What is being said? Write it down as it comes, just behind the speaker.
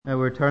Now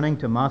we're turning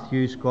to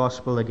Matthew's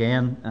Gospel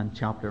again and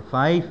chapter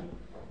 5.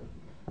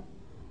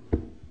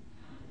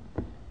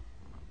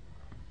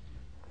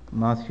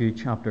 Matthew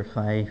chapter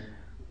 5.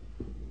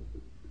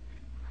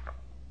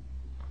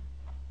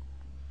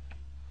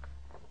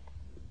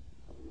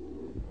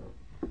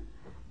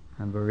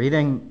 And we're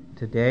reading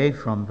today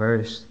from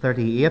verse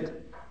 38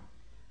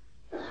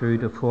 through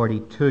to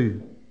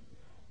 42.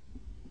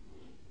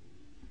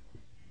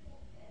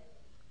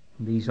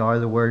 These are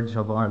the words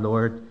of our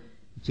Lord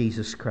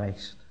Jesus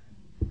Christ.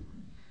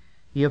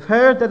 Ye have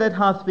heard that it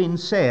hath been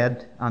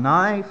said, an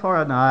eye for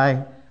an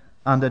eye,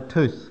 and a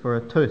tooth for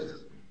a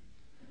tooth.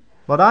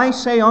 But I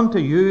say unto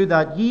you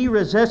that ye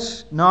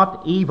resist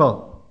not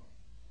evil,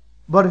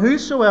 but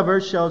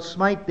whosoever shall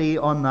smite thee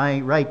on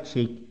thy right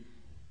cheek,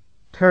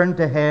 turn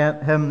to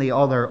him the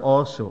other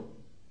also.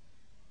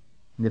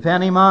 And if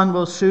any man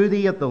will sue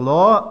thee at the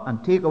law,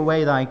 and take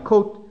away thy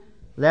coat,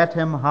 let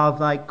him have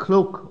thy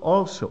cloak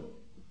also.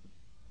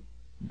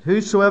 And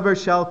whosoever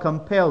shall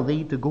compel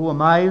thee to go a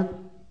mile,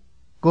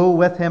 go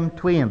with him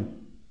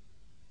twain.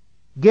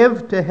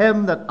 Give to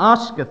him that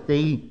asketh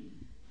thee,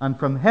 and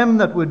from him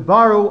that would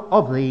borrow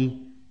of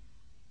thee,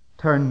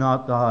 turn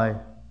not thou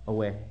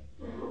away.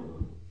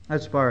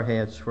 Let's bow our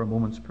heads for a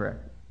moment's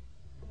prayer.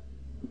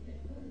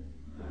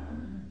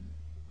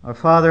 Our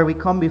Father, we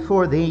come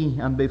before thee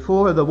and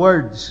before the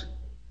words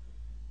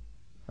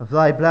of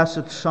thy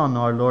blessed Son,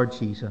 our Lord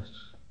Jesus.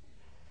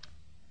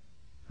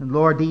 And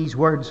Lord, these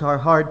words are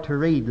hard to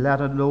read,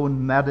 let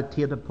alone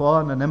meditate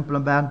upon and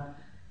implement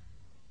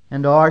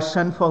into our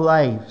sinful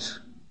lives.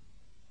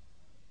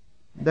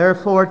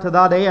 Therefore, to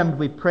that end,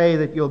 we pray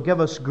that you'll give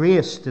us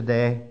grace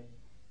today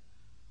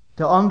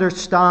to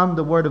understand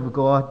the Word of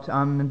God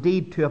and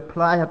indeed to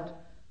apply it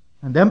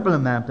and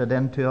implement it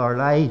into our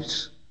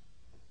lives.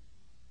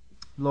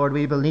 Lord,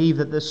 we believe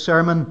that this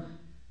sermon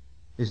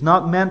is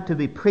not meant to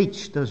be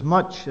preached as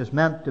much as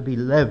meant to be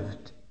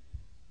lived.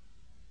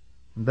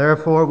 And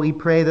therefore, we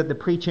pray that the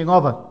preaching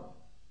of it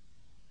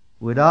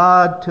would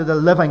add to the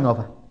living of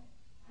it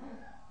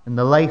in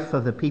the life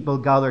of the people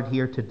gathered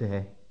here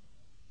today.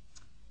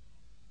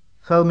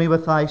 Fill me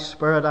with thy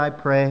Spirit, I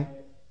pray,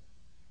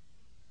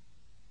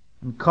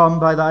 and come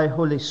by thy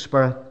Holy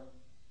Spirit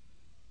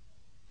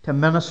to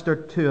minister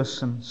to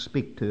us and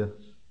speak to us.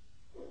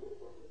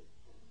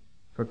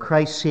 For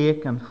Christ's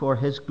sake and for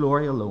his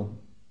glory alone.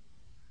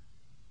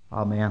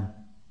 Amen.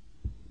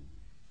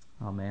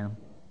 Amen.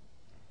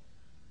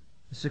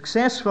 A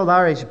successful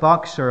Irish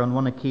boxer on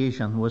one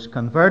occasion was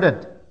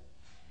converted,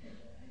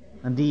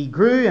 and he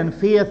grew in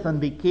faith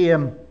and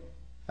became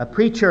a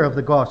preacher of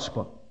the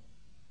gospel.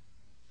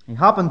 He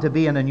happened to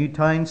be in a new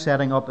town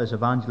setting up his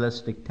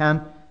evangelistic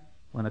tent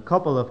when a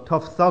couple of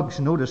tough thugs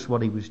noticed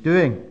what he was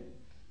doing.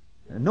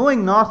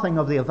 Knowing nothing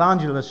of the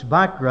evangelist's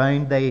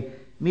background, they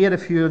made a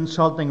few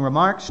insulting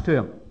remarks to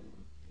him.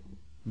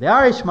 The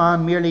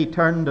Irishman merely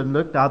turned and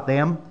looked at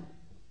them,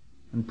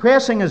 and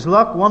pressing his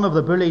luck, one of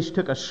the bullies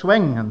took a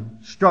swing and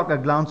struck a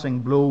glancing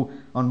blow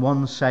on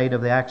one side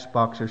of the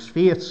ex-boxer's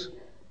face.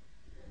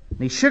 And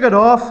he shook it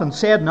off and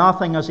said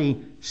nothing as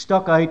he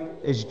stuck out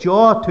his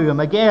jaw to him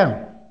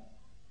again.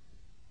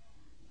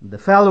 The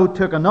fellow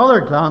took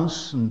another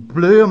glance and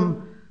blew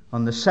him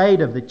on the side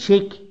of the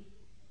cheek.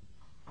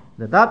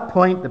 At that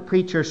point, the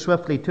preacher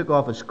swiftly took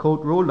off his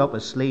coat, rolled up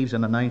his sleeves,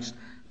 and announced,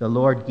 "The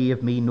Lord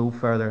gave me no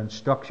further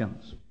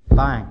instructions."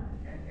 Bang.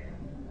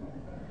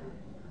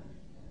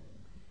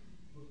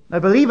 Now,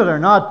 believe it or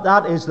not,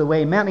 that is the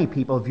way many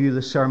people view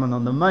the Sermon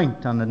on the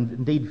Mount, and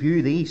indeed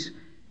view these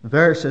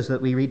verses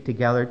that we read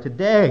together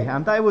today.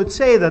 And I would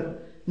say that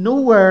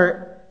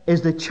nowhere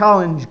is the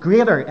challenge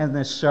greater in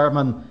this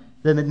sermon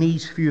than in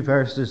these few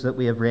verses that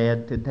we have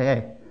read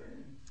today.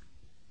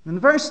 In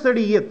verse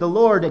 38, the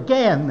Lord,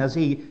 again, as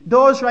he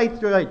does right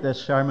throughout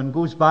this sermon,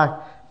 goes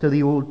back to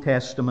the Old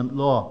Testament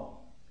law.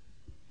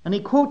 And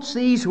he quotes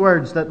these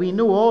words that we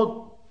know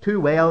all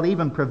too well,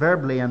 even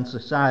proverbially in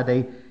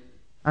society: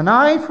 an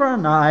eye for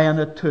an eye and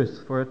a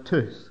tooth for a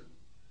tooth.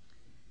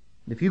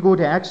 If you go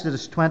to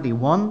Exodus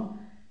 21,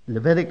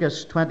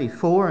 Leviticus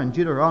 24, and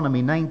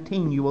Deuteronomy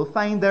 19, you will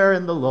find there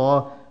in the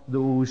law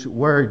those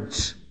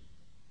words.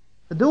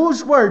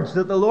 Those words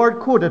that the Lord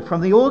quoted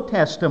from the Old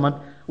Testament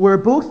were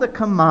both a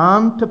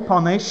command to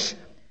punish,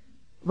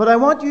 but I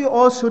want you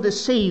also to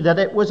see that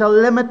it was a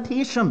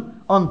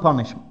limitation on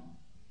punishment.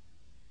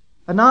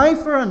 An eye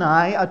for an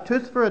eye, a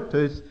tooth for a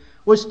tooth,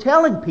 was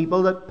telling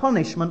people that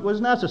punishment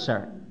was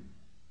necessary.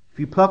 If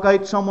you pluck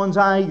out someone's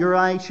eye, your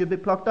eye should be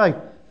plucked out.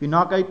 If you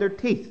knock out their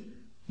teeth,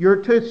 your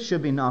tooth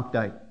should be knocked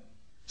out.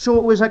 So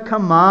it was a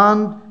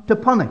command to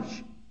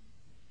punish.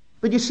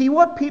 But you see,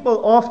 what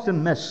people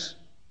often miss,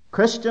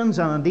 Christians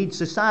and indeed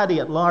society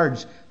at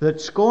large that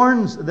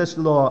scorns this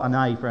law, an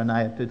eye for an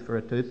eye, a tooth for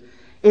a tooth,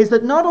 is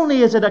that not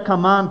only is it a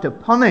command to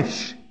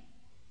punish,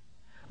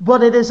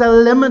 but it is a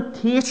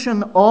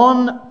limitation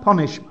on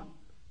punishment.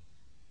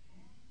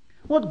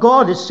 What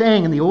God is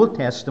saying in the Old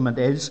Testament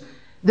is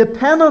the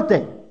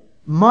penalty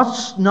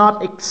must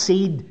not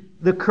exceed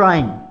the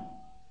crime.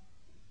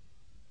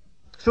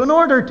 So in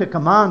order to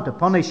command to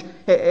punish,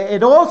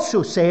 it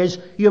also says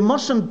you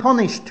mustn't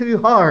punish too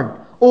hard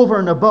over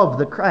and above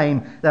the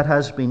crime that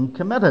has been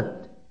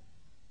committed.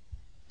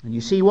 And you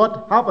see,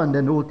 what happened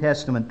in Old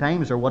Testament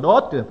times, or what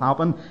ought to have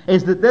happened,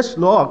 is that this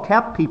law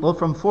kept people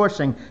from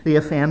forcing the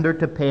offender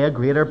to pay a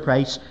greater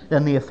price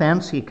than the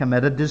offence he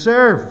committed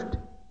deserved.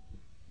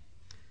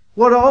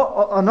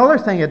 Another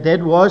thing it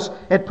did was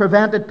it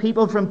prevented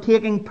people from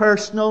taking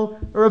personal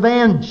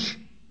revenge.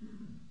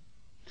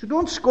 So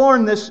don't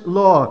scorn this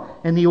law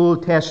in the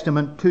Old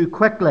Testament too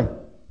quickly.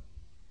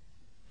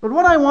 But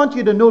what I want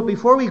you to note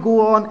before we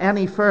go on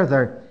any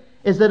further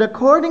is that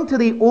according to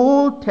the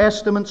Old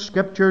Testament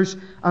scriptures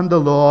and the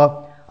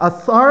law,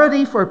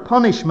 authority for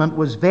punishment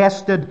was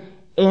vested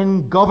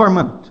in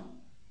government.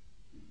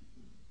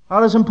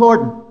 That is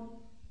important.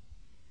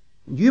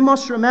 You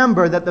must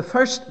remember that the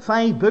first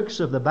 5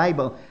 books of the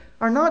Bible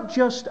are not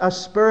just a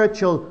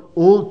spiritual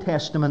Old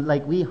Testament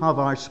like we have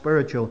our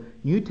spiritual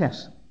New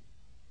Testament.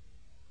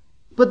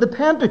 But the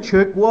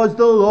Pentateuch was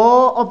the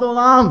law of the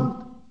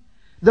land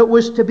that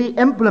was to be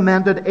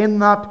implemented in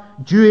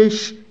that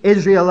Jewish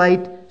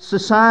Israelite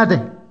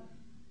society.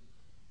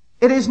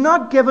 It is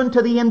not given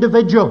to the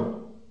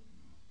individual.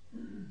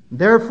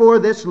 Therefore,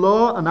 this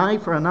law, an eye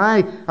for an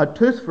eye, a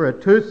tooth for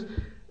a tooth,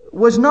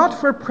 was not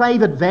for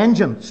private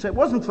vengeance. It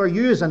wasn't for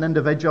you as an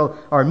individual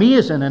or me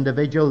as an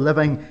individual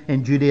living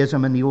in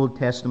Judaism in the Old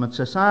Testament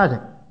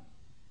society.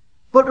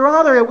 But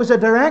rather it was a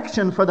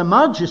direction for the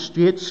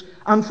magistrates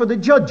and for the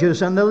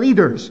judges and the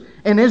leaders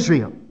in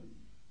Israel.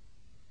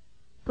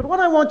 But what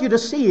I want you to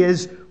see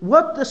is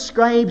what the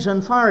scribes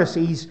and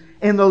Pharisees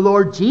in the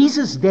Lord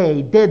Jesus'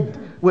 day did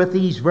with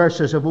these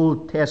verses of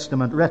Old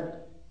Testament writ.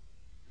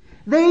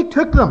 They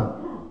took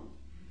them,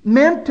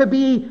 meant to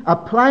be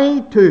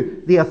applied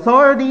to the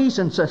authorities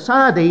in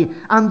society,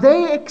 and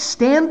they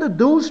extended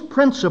those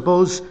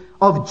principles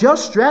of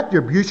just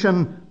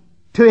retribution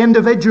to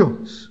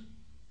individuals.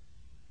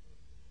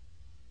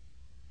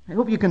 I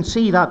hope you can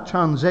see that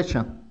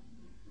transition.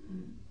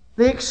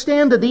 They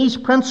extended these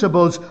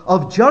principles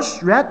of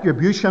just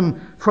retribution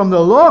from the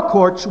law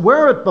courts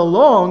where it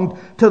belonged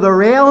to the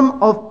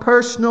realm of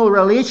personal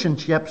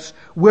relationships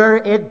where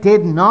it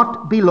did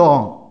not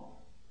belong.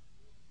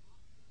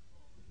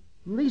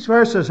 These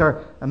verses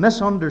are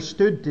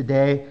misunderstood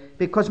today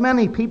because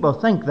many people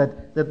think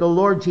that the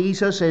Lord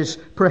Jesus is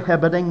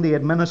prohibiting the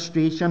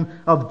administration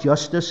of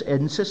justice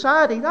in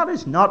society. That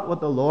is not what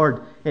the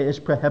Lord is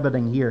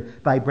prohibiting here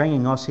by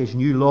bringing us His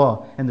new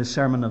law in the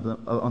Sermon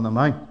on the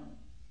Mount.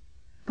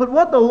 But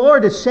what the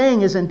Lord is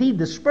saying is indeed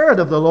the spirit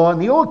of the law in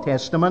the Old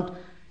Testament.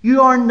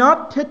 You are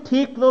not to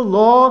take the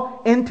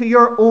law into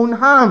your own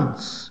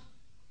hands.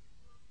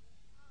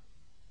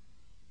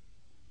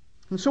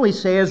 And so He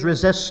says,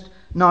 resist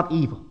not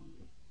evil.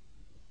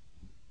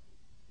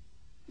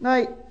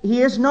 Now,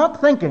 He is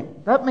not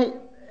thinking, let me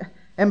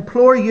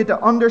implore you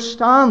to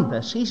understand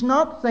this. He's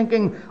not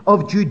thinking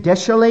of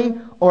judicially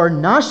or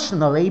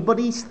nationally, but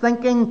He's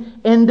thinking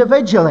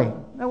individually.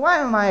 Now, why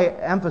am I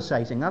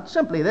emphasizing that?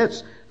 Simply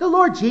this. The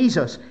Lord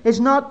Jesus is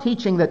not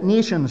teaching that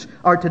nations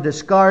are to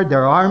discard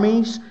their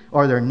armies,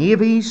 or their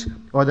navies,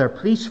 or their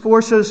police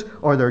forces,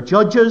 or their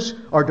judges,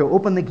 or to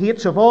open the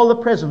gates of all the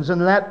prisons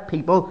and let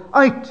people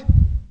out.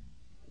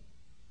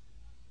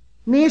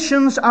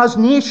 Nations as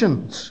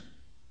nations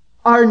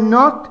are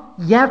not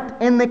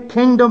yet in the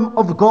kingdom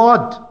of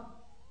God.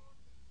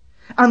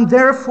 And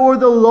therefore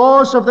the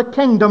laws of the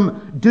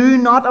kingdom do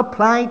not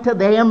apply to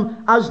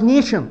them as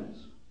nations.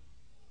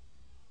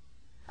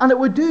 And it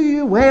would do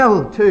you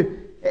well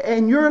to,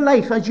 in your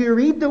life, as you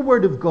read the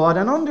Word of God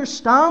and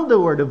understand the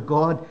Word of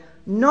God,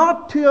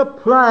 not to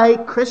apply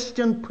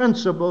Christian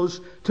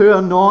principles to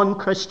a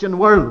non-Christian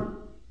world.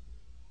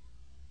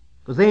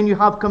 Because then you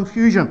have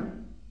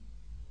confusion.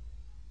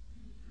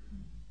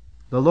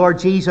 The Lord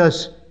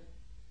Jesus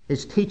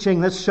is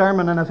teaching this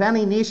sermon, and if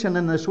any nation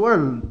in this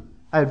world,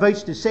 I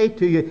advise to say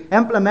to you,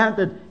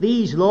 implemented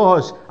these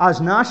laws as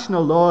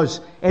national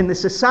laws in the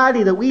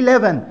society that we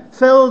live in,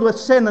 filled with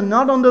sin and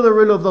not under the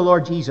rule of the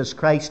Lord Jesus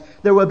Christ,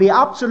 there will be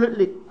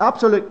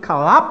absolute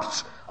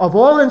collapse of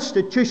all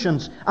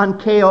institutions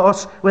and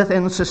chaos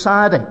within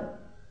society.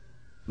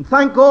 And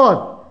thank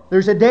God,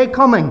 there's a day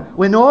coming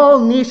when all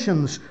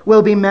nations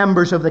will be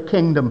members of the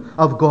kingdom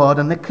of God,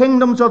 and the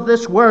kingdoms of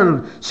this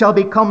world shall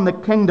become the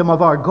kingdom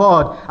of our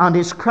God and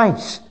His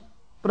Christ.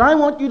 But I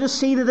want you to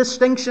see the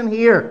distinction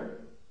here.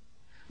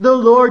 The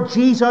Lord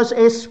Jesus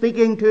is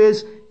speaking to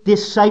His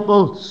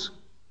disciples.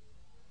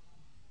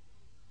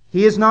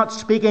 He is not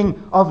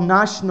speaking of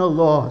national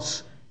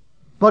laws,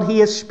 but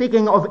He is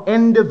speaking of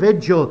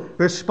individual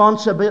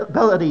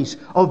responsibilities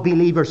of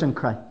believers in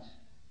Christ.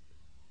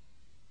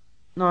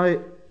 Now,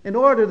 in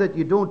order that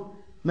you don't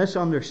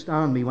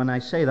misunderstand me when I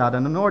say that,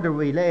 and in order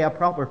we lay a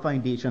proper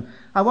foundation,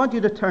 I want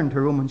you to turn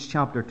to Romans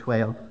chapter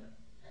 12.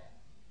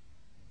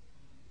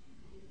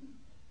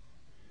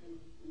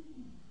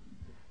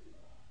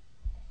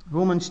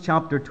 Romans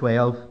chapter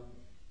 12,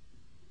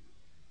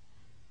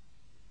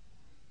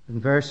 in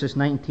verses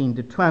 19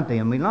 to 20.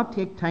 And we'll not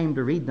take time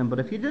to read them, but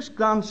if you just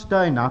glance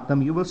down at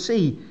them, you will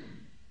see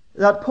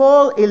that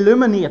Paul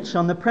illuminates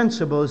on the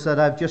principles that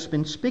I've just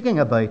been speaking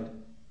about.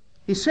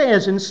 He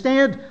says,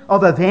 instead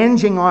of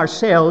avenging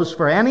ourselves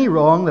for any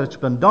wrong that's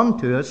been done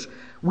to us,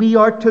 we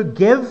are to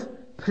give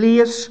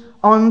place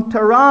unto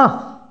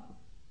wrath.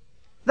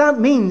 That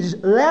means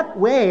let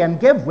way and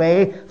give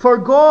way for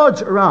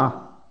God's wrath.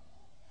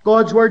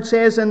 God's word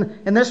says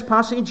in this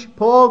passage,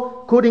 Paul,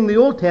 quoting the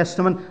Old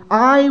Testament,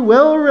 I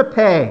will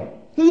repay.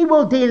 He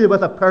will deal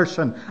with a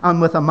person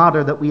and with a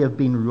matter that we have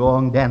been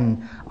wronged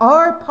in.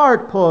 Our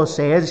part, Paul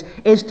says,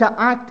 is to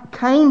act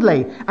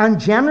kindly and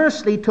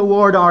generously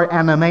toward our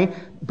enemy.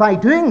 By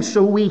doing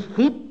so, we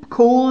heap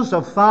coals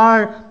of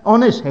fire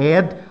on his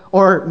head,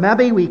 or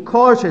maybe we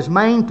cause his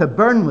mind to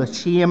burn with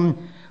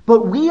shame.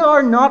 But we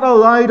are not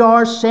allowed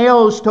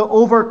ourselves to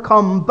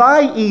overcome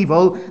by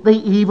evil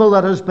the evil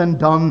that has been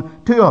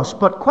done to us.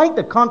 But quite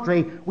the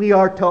contrary, we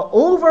are to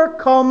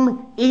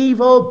overcome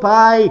evil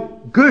by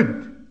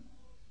good.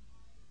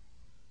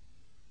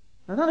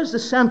 Now that is the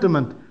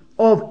sentiment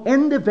of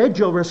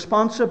individual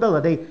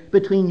responsibility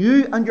between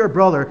you and your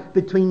brother,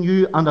 between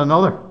you and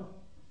another.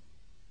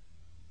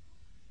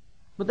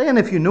 But then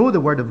if you know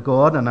the Word of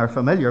God and are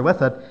familiar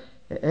with it,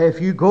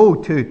 if you go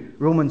to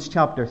Romans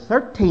chapter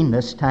 13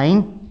 this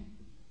time,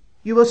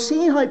 you will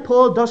see how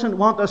Paul doesn't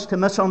want us to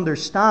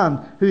misunderstand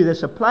who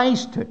this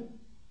applies to.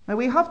 Now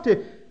we have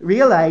to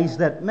realize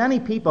that many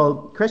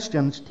people,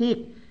 Christians,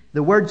 take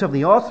the words of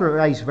the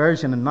Authorized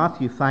Version in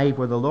Matthew 5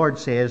 where the Lord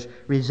says,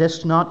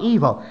 resist not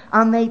evil,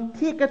 and they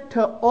take it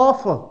to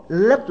awful,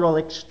 literal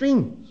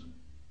extremes.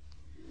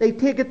 They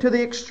take it to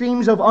the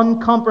extremes of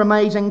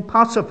uncompromising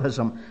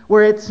pacifism,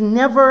 where it's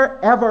never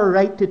ever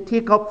right to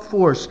take up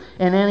force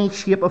in any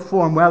shape or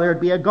form, whether it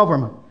be a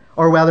government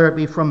or whether it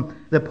be from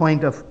the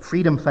point of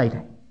freedom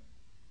fighting.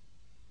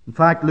 In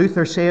fact,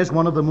 Luther says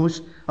one of the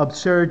most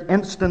absurd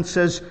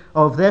instances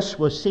of this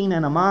was seen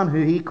in a man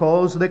who he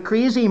calls the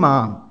crazy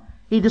man.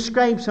 He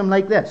describes him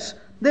like this.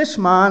 This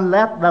man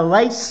let the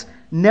lice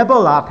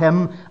nibble at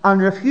him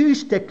and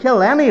refused to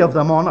kill any of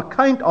them on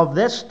account of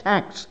this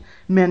text,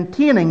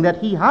 maintaining that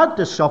he had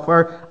to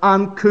suffer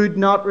and could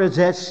not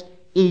resist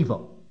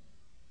evil.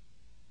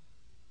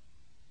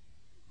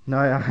 Now,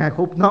 I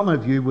hope none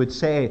of you would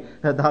say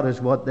that that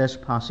is what this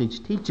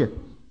passage teaches.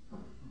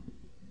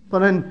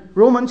 But in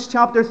Romans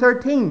chapter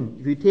 13,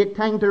 if you take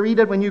time to read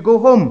it when you go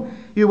home,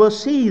 you will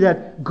see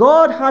that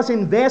God has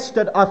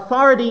invested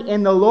authority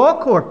in the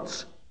law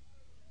courts.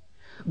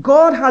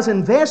 God has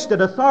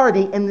invested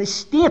authority in the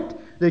state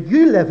that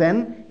you live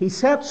in. He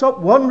sets up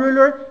one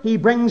ruler, he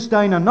brings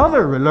down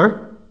another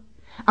ruler.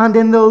 And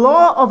in the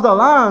law of the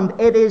land,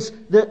 it is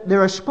the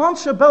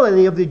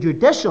responsibility of the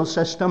judicial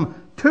system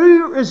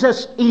to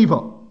resist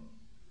evil.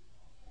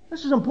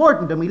 This is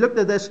important, and we looked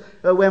at this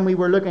when we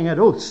were looking at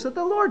oaths, that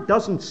the Lord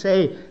doesn't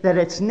say that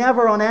it's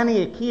never on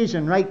any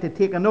occasion right to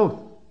take an oath.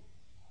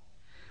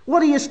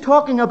 What he is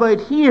talking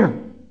about here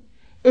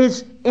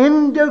is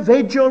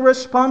individual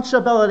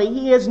responsibility.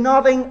 He is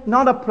not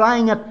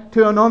applying it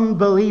to an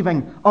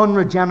unbelieving,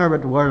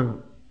 unregenerate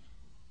world.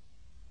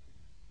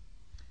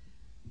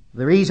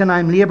 The reason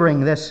I'm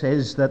labouring this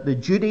is that the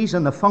duties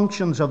and the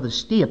functions of the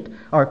state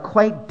are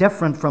quite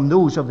different from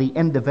those of the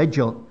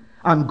individual.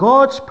 And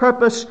God's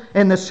purpose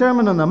in the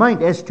Sermon on the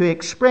Mount is to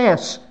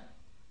express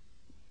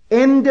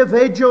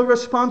individual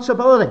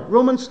responsibility.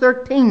 Romans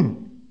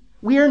 13.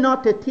 We are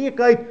not to take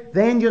out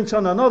vengeance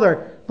on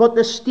another, but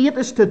the state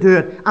is to do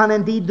it. And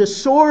indeed the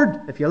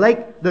sword, if you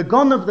like, the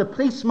gun of the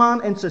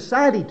policeman in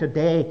society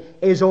today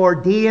is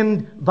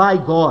ordained by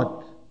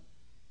God.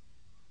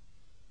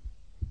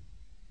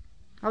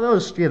 I'll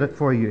illustrate it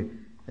for you.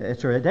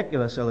 It's a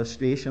ridiculous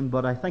illustration,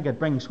 but I think it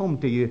brings home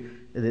to you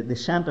the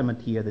sentiment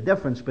here, the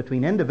difference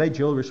between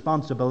individual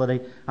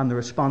responsibility and the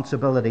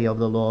responsibility of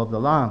the law of the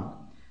land.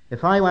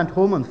 If I went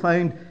home and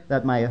found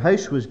that my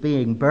house was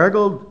being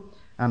burgled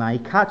and I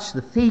catch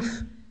the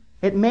thief,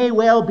 it may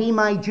well be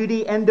my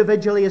duty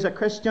individually as a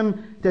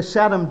Christian to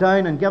set him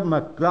down and give him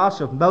a glass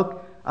of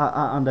milk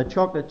and a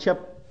chocolate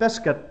chip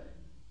biscuit,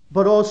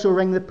 but also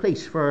ring the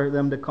police for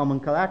them to come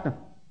and collect him.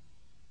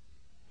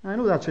 I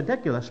know that's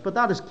ridiculous, but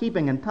that is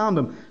keeping in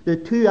tandem the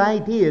two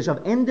ideas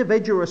of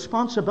individual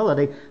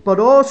responsibility, but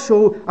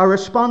also a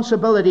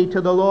responsibility to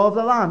the law of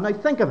the land. Now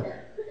think of it.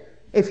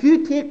 If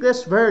you take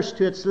this verse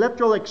to its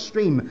literal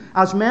extreme,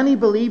 as many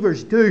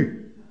believers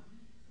do,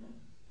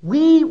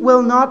 we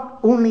will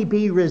not only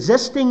be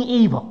resisting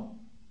evil,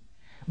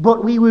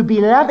 but we will be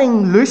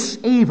letting loose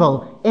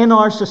evil in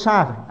our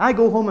society. I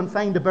go home and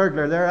find a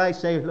burglar there. I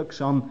say, look,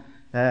 son,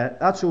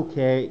 that's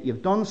okay,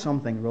 you've done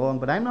something wrong,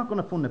 but I'm not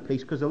going to phone the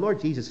police because the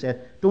Lord Jesus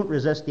said, don't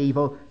resist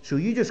evil, so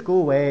you just go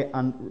away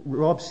and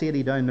rob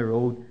Sadie down the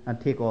road and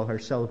take all her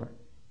silver.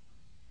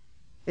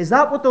 Is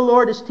that what the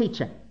Lord is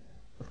teaching?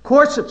 Of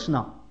course it's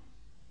not.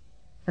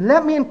 And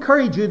let me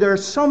encourage you, there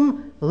is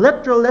some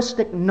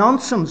literalistic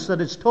nonsense that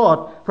is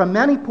taught from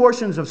many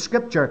portions of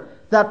Scripture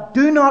that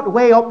do not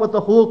weigh up with the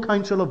whole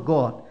counsel of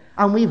God.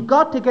 And we've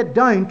got to get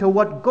down to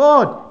what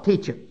God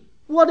teaches.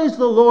 What is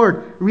the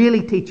Lord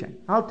really teaching?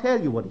 I'll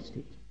tell you what He's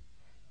teaching.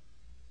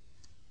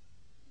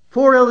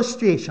 4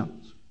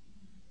 illustrations.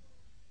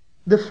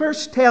 The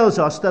first tells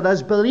us that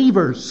as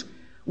believers,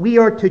 we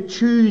are to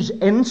choose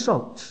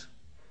insults.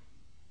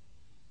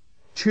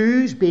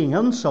 Choose being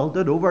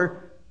insulted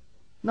over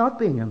not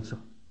being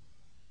insulted.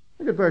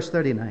 Look at verse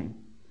 39.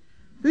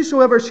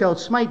 Whosoever shall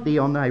smite thee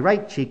on thy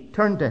right cheek,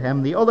 turn to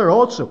him the other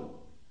also.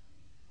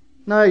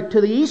 Now,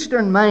 to the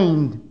Eastern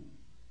mind,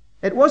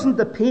 it wasn't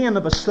the pain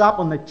of a slap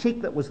on the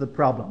cheek that was the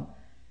problem.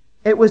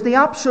 It was the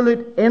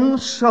absolute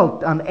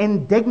insult and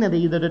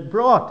indignity that it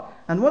brought.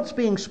 And what's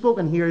being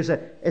spoken here is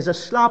a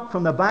slap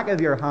from the back of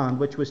your hand,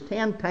 which was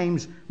 10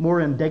 times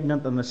more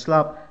indignant than the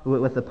slap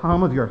with the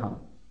palm of your hand.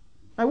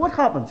 Now, what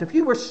happens if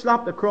you were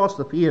slapped across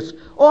the face?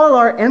 All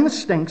our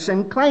instincts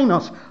incline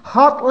us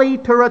hotly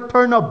to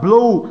return a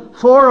blow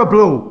for a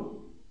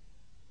blow.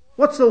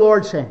 What's the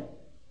Lord saying?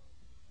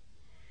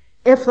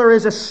 If there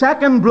is a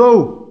second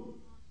blow,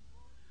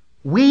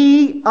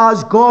 we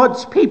as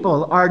God's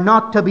people are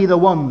not to be the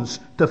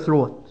ones to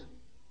throw it.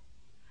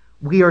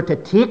 We are to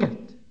take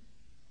it.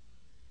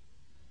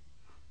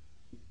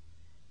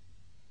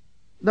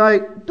 Now,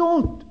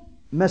 don't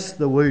miss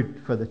the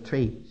wood for the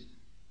trees.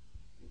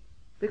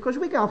 Because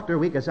week after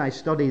week, as I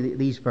study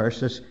these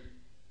verses,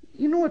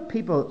 you know what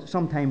people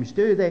sometimes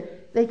do?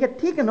 They get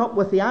taken up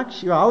with the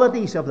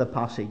actualities of the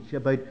passage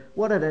about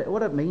what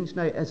it means.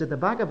 Now, is it the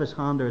back of his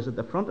hand or is it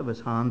the front of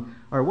his hand?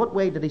 Or what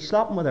way did he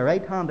slap him with the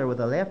right hand or with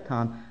the left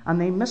hand? And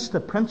they miss the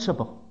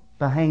principle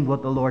behind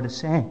what the Lord is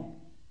saying.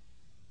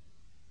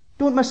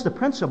 Don't miss the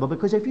principle,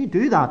 because if you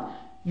do that,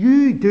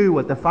 you do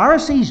what the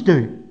Pharisees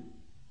do.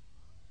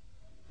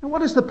 And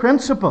what is the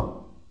principle?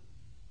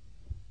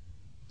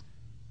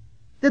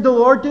 Did the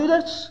Lord do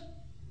this?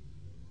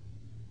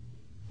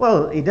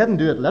 Well, he didn't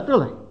do it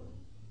literally.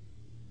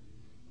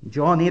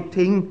 John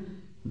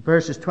 18,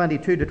 verses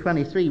 22 to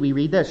 23, we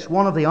read this.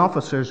 One of the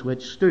officers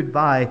which stood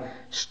by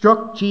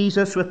struck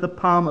Jesus with the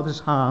palm of his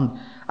hand.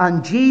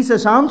 And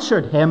Jesus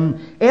answered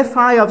him, If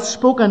I have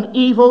spoken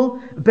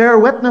evil, bear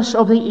witness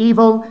of the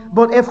evil.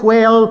 But if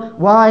well,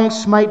 why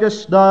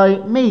smitest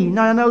thou me?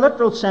 Now, in a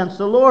literal sense,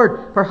 the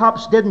Lord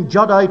perhaps didn't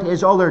jut out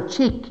his other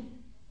cheek.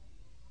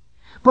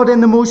 But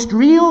in the most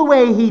real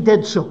way, he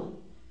did so.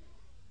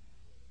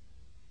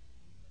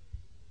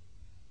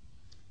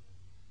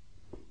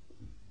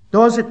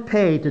 Does it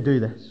pay to do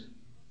this?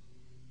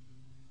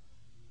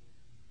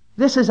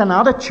 This is an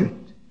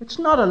attitude. It's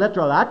not a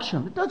literal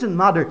action. It doesn't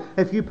matter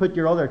if you put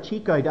your other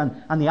cheek out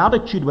and the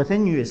attitude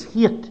within you is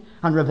hate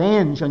and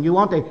revenge, and you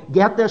want to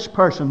get this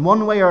person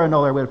one way or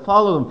another. We'll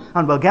follow them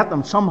and we'll get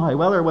them somehow,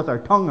 whether with our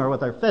tongue or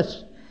with our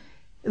fist.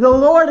 The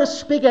Lord is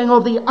speaking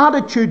of the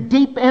attitude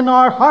deep in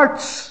our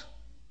hearts.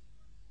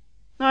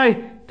 Now,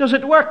 does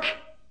it work?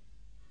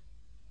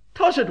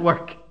 Does it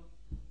work?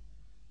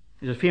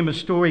 There's a famous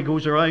story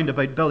goes around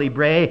about Billy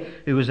Bray,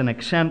 who was an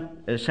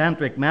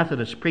eccentric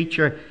Methodist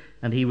preacher,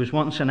 and he was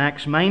once an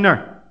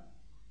ex-miner.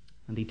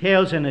 And he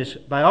tells in his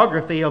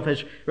biography of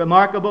his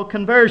remarkable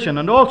conversion,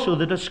 and also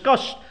the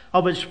disgust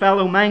of his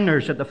fellow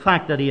miners at the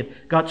fact that he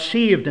had got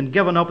saved and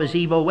given up his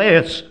evil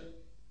ways.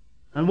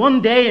 And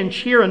one day, in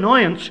sheer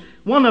annoyance,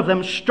 one of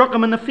them struck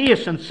him in the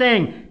face and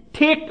saying,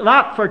 "Take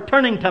that for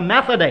turning to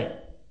Methody."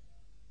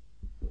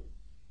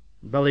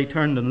 Billy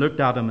turned and looked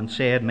at him and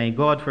said, "May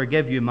God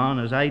forgive you, man,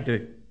 as I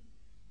do."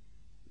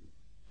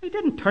 He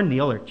didn't turn the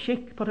other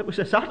cheek, but it was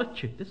his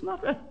attitude. Isn't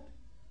that right?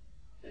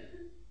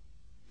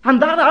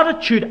 And that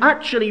attitude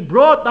actually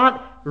brought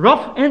that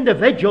rough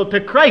individual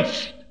to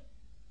Christ.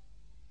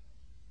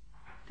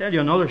 I'll tell you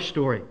another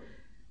story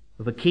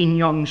of a keen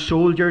young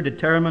soldier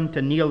determined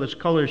to nail his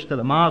colours to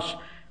the mast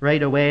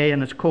right away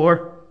in his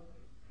corps.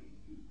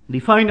 And he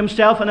found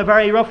himself in a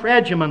very rough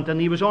regiment, and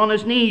he was on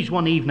his knees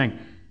one evening.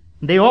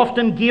 They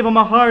often gave him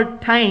a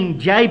hard time,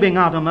 jibing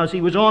at him as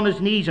he was on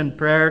his knees in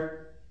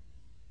prayer.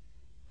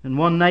 And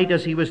one night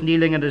as he was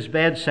kneeling at his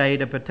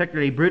bedside, a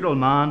particularly brutal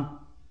man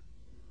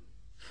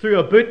threw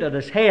a boot at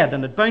his head,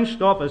 and it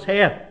bounced off his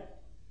head.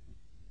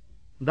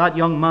 That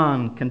young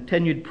man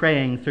continued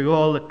praying through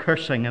all the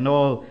cursing and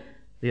all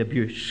the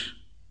abuse.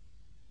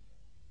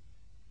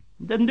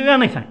 He didn't do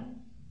anything.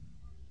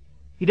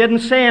 He didn't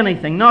say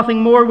anything.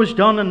 Nothing more was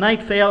done, and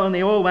night fell and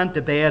they all went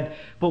to bed.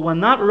 But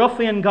when that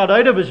ruffian got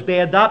out of his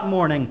bed that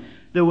morning,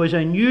 there was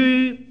a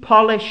new,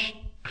 polished,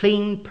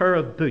 clean pair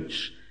of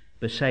boots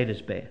beside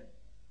his bed.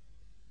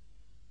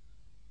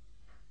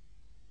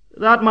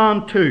 That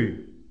man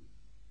too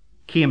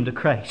came to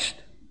Christ.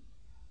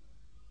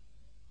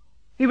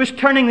 He was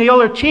turning the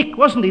other cheek,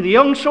 wasn't he? The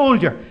young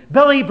soldier,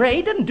 Billy Bray.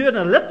 He didn't do it in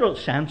a literal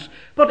sense,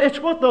 but it's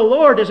what the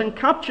Lord is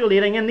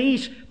encapsulating in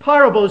these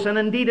parables and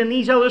indeed in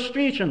these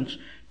illustrations.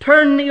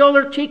 Turn the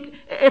other cheek.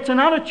 It's an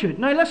attitude.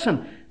 Now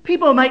listen,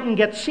 people mightn't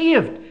get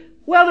saved.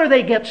 Whether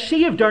they get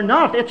saved or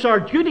not, it's our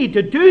duty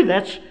to do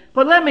this.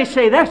 But let me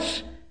say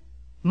this,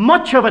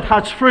 much of it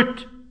has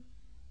fruit.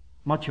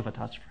 Much of it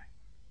has fruit.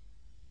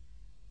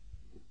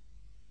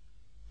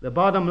 The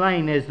bottom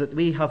line is that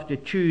we have to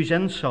choose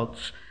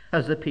insults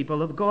as the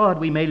people of God.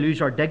 We may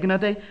lose our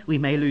dignity, we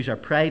may lose our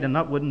pride, and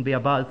that wouldn't be a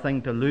bad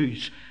thing to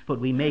lose, but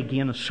we may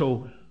gain a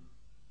soul.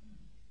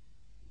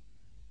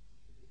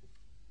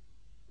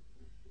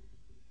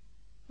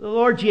 The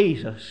Lord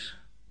Jesus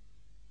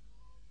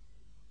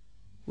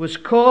was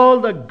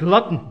called a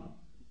glutton,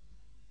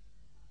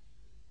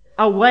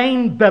 a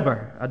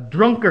wine-bibber, a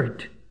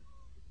drunkard.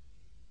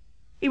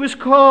 He was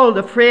called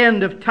a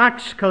friend of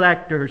tax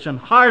collectors and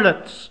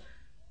harlots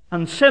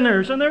and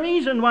sinners. And the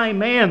reason why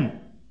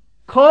men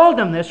called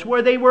him this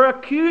were they were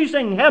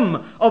accusing him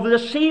of the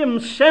same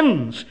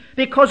sins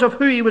because of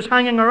who he was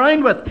hanging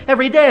around with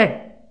every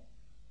day.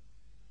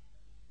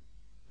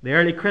 The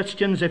early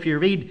Christians, if you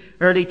read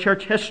early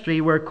church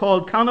history, were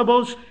called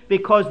cannibals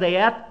because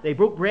they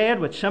broke bread,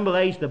 which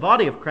symbolized the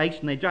body of Christ,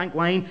 and they drank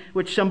wine,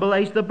 which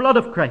symbolized the blood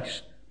of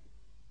Christ.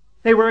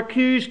 They were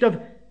accused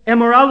of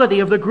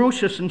immorality of the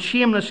grossest and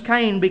shameless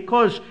kind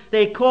because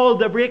they called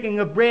the breaking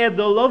of bread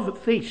the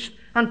love feast,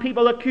 and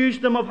people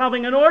accused them of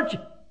having an orgy.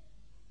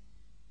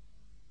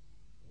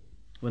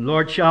 When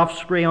Lord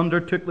Shaftesbury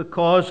undertook the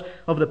cause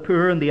of the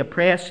poor and the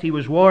oppressed, he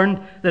was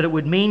warned that it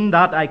would mean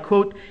that, I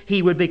quote,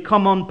 he would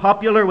become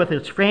unpopular with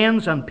his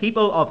friends and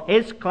people of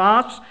his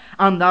class,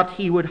 and that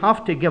he would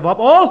have to give up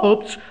all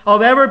hopes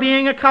of ever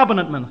being a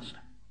cabinet minister.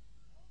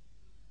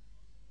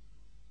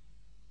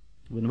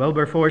 When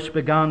Wilberforce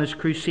began his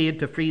crusade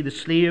to free the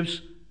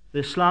slaves,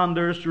 the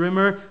slanderous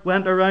rumour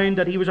went around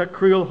that he was a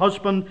cruel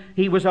husband,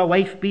 he was a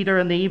wife-beater,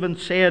 and they even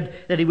said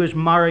that he was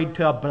married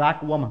to a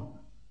black woman.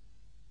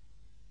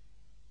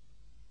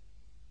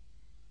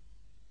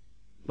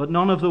 But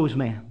none of those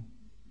men,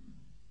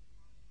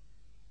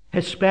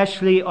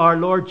 especially our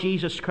Lord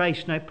Jesus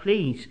Christ. Now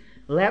please,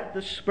 let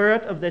the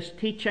spirit of this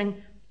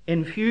teaching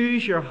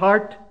infuse your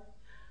heart.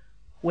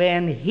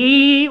 When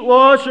he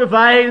was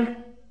reviled,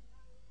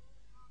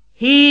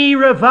 he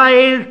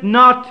reviled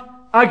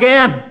not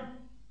again.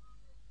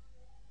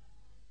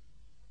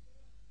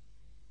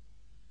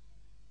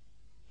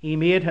 He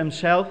made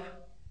himself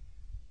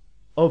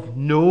of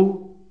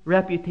no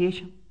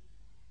reputation. You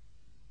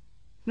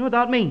know what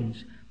that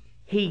means?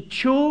 He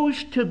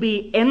chose to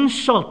be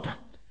insulted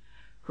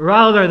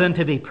rather than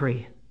to be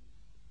praised.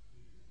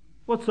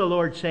 What's the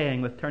Lord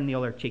saying with turn the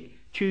other cheek?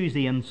 Choose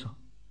the insult.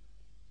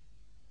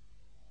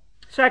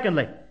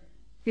 Secondly,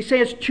 he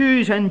says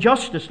choose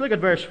injustice. Look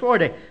at verse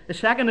 40, the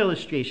second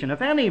illustration.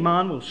 If any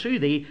man will sue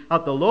thee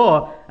at the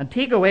law and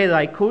take away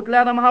thy coat,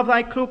 let him have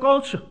thy cloak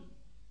also.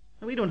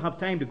 Now, we don't have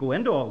time to go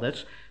into all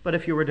this, but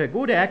if you were to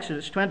go to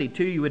Exodus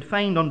 22, you would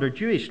find under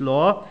Jewish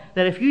law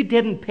that if you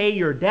didn't pay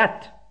your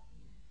debt,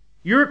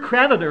 your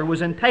creditor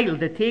was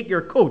entitled to take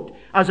your coat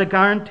as a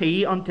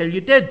guarantee until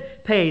you did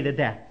pay the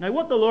debt. Now,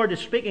 what the Lord is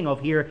speaking of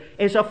here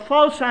is a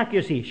false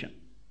accusation.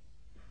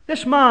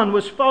 This man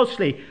was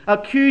falsely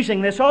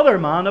accusing this other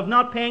man of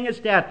not paying his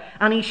debt,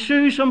 and he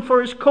sues him for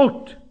his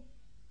coat.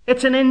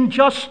 It's an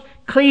unjust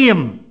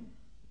claim.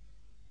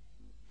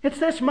 It's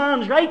this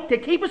man's right to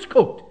keep his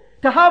coat,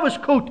 to have his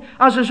coat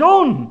as his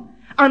own.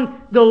 And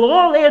the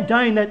law laid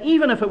down that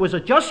even if it was a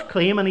just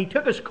claim and he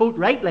took his coat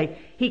rightly,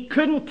 he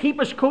couldn't keep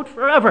his coat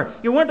forever.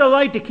 You weren't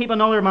allowed to keep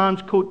another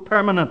man's coat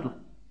permanently.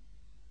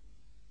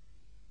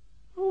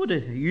 What would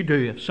you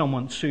do if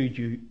someone sued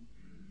you?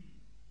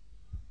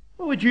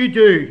 What would you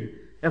do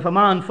if a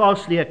man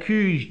falsely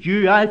accused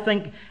you? I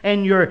think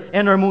in your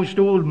innermost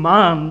old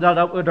man that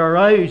it would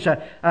arouse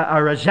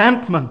a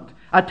resentment,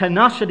 a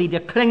tenacity to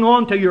cling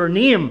on to your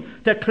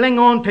name, to cling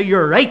on to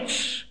your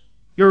rights,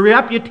 your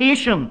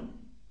reputation.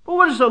 But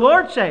what does the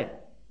Lord say?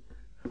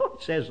 The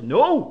Lord says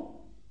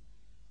no.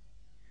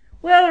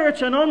 Whether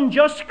it's an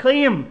unjust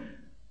claim,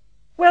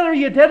 whether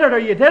you did it or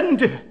you didn't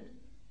do it,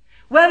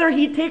 whether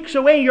he takes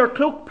away your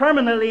cloak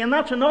permanently, and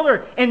that's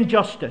another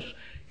injustice,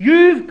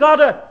 you've got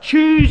to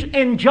choose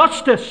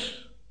injustice.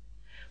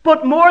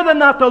 But more than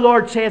that, the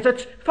Lord says,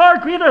 it's far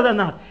greater than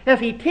that.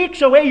 If he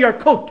takes away your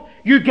coat,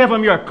 you give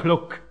him your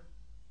cloak.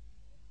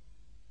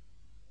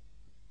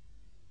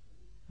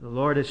 The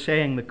Lord is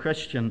saying the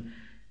Christian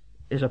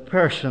is a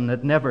person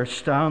that never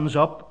stands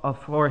up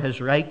for his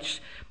rights.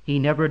 He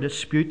never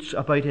disputes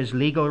about his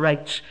legal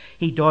rights.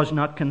 He does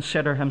not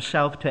consider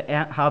himself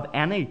to have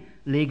any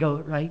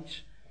legal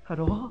rights at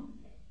all.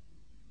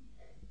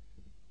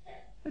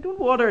 They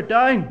don't water it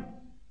down.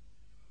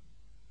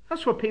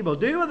 That's what people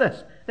do with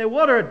this. They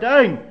water it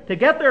down to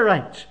get their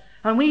rights.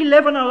 And we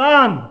live in a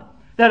land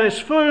that is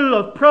full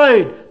of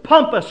proud,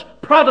 pompous,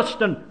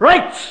 Protestant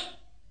rights.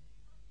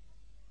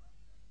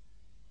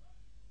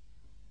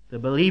 The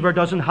believer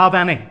doesn't have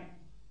any.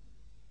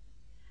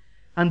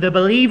 And the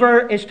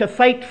believer is to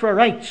fight for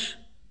rights,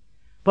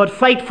 but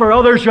fight for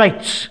others'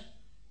 rights.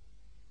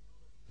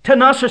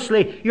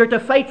 Tenaciously, you're to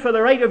fight for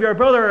the right of your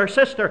brother or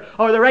sister,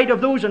 or the right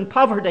of those in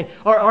poverty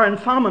or in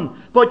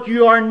famine, but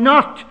you are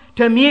not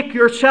to make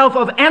yourself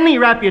of any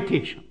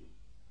reputation.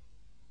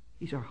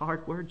 These are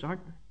hard words,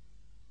 aren't they?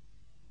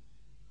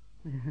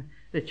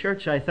 The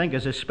church, I think,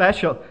 is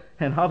special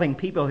in having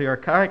people who are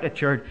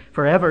caricatured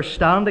forever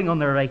standing on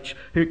their rights,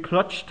 who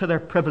clutch to their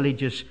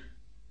privileges,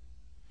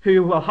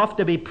 who will have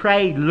to be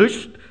pried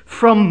loosed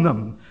from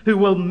them, who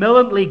will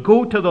militantly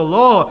go to the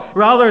law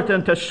rather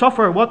than to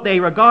suffer what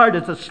they regard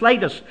as the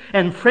slightest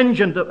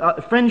infringement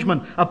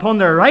upon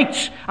their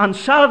rights. And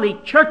sadly,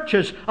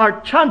 churches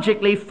are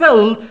tragically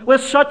filled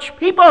with such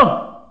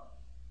people.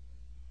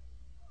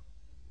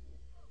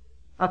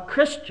 A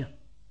Christian,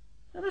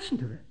 now listen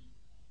to this,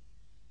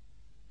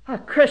 a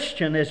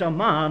Christian is a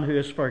man who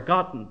has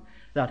forgotten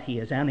that he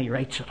has any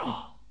rights at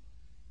all.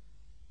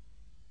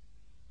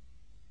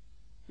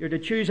 You're to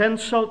choose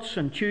insults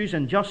and choose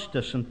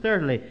injustice. And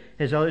thirdly,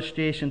 his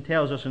illustration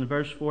tells us in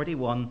verse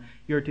 41,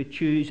 you're to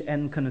choose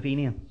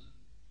inconvenience.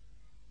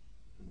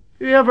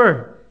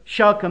 Whoever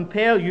shall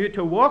compel you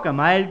to walk a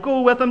mile,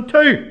 go with him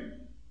too.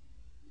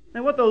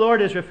 Now what the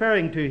Lord is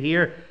referring to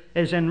here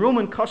is in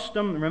Roman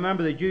custom.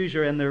 Remember, the Jews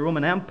are in the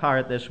Roman Empire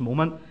at this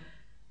moment.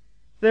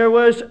 There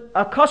was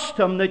a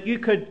custom that you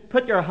could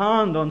put your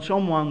hand on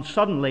someone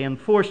suddenly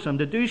and force them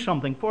to do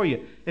something for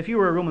you. If you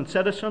were a Roman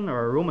citizen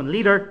or a Roman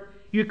leader,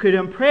 you could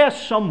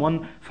impress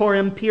someone for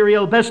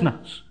imperial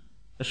business,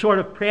 a sort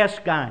of press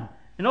gang.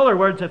 In other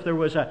words, if there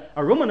was a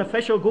Roman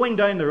official going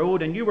down the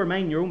road and you were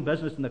minding your own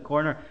business in the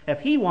corner,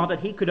 if he wanted,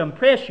 he could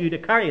impress you to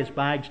carry his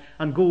bags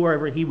and go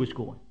wherever he was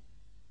going.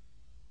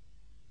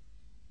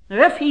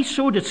 Now, if he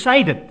so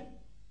decided,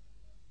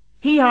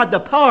 he had the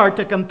power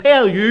to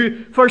compel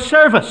you for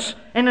service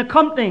in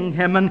accompanying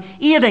him and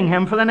aiding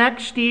him for the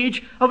next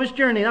stage of his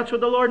journey. That's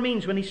what the Lord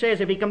means when he says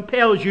if he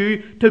compels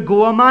you to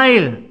go a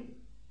mile.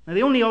 Now,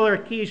 the only other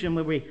occasion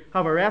where we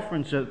have a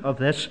reference of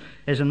this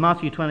is in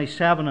Matthew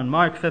 27 and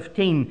Mark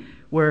 15,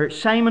 where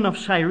Simon of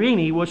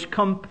Cyrene was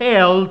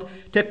compelled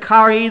to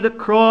carry the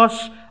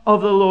cross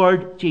of the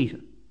Lord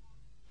Jesus.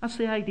 That's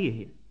the idea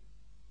here.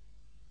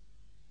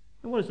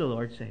 And what does the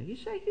Lord say? He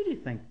says, who do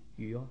you think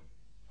you are?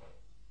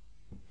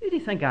 Who do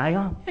you think I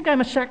am? You think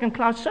I'm a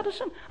second-class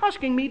citizen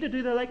asking me to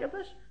do the like of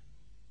this?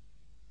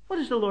 What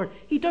is the Lord?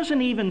 He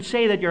doesn't even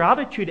say that your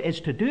attitude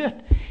is to do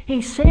it.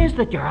 He says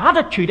that your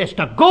attitude is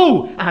to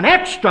go an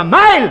extra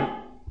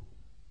mile.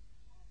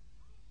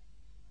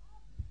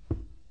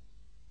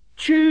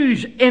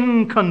 Choose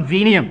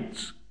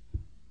inconvenience.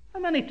 How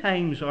many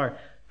times are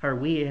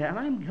we, and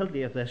I'm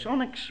guilty of this,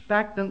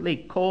 unexpectedly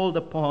called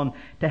upon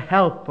to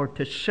help or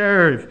to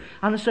serve,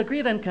 and it's a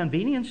great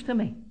inconvenience to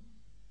me.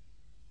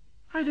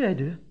 How do I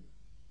do it?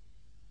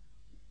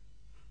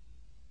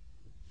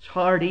 It's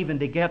hard even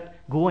to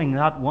get going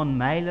that 1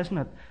 mile, isn't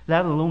it?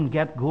 Let alone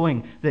get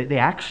going the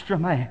extra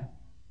mile.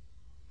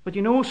 But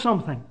you know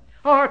something?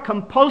 Our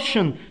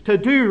compulsion to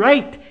do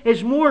right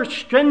is more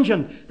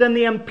stringent than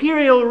the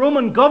imperial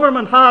Roman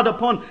government had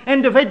upon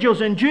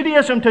individuals in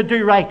Judaism to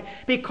do right.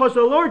 Because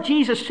the Lord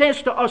Jesus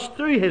says to us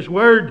through His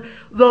Word,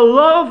 the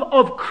love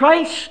of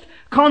Christ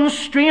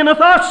constraineth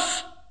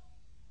us.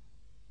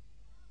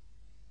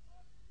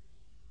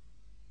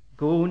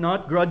 Go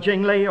not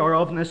grudgingly or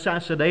of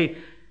necessity,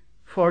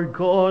 for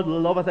God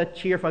loveth a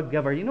cheerful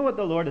giver. You know what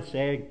the Lord is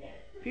saying?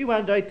 If you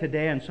went out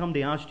today and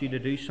somebody asked you to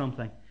do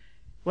something,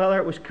 whether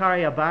it was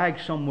carry a bag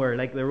somewhere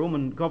like the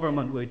Roman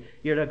government would,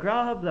 you're to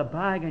grab the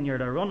bag and you're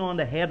to run on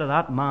the head of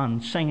that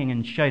man singing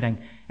and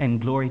shouting in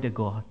glory to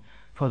God.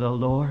 For the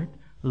Lord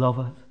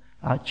loveth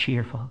a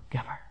cheerful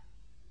giver.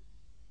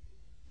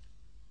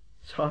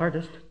 It's hard,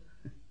 isn't it?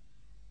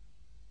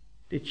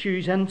 To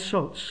choose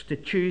insults, to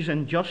choose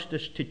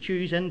injustice, to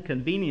choose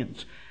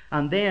inconvenience.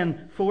 And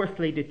then,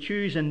 fourthly, to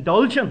choose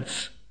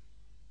indulgence.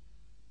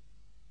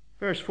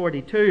 Verse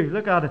 42,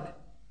 look at it.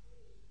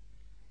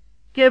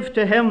 Give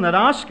to him that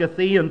asketh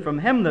thee, and from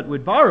him that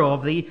would borrow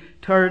of thee,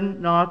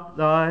 turn not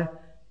thou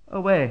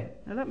away.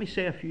 Now let me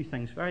say a few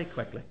things very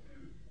quickly.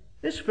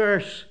 This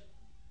verse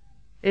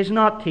is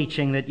not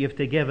teaching that you have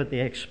to give at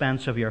the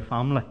expense of your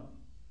family.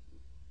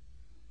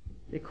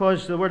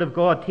 Because the Word of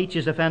God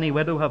teaches if any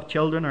widow have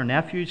children or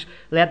nephews,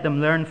 let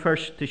them learn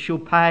first to show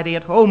piety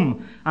at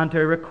home and to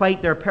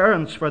requite their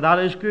parents, for that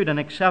is good and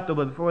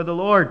acceptable before the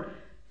Lord.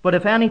 But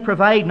if any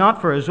provide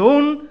not for his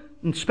own,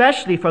 and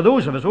especially for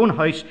those of his own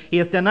house, he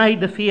hath denied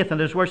the faith and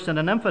is worse than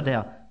an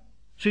infidel.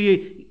 So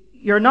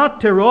you're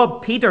not to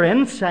rob Peter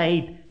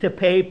inside to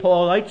pay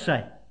Paul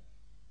outside.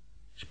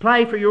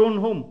 Supply for your own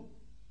home.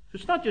 So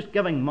it's not just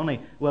giving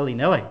money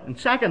willy-nilly. And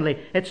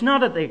secondly, it's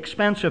not at the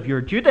expense of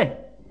your duty.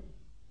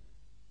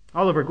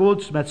 Oliver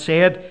Goldsmith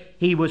said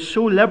he was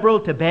so liberal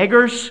to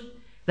beggars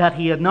that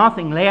he had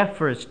nothing left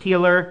for his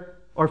tailor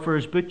or for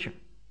his butcher.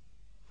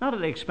 Not at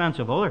the expense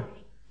of others.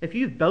 If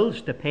you've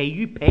bills to pay,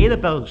 you pay the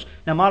bills,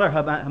 no matter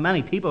how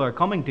many people are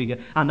coming to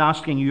you and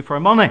asking you for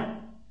money.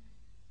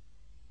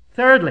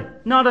 Thirdly,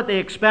 not at the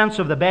expense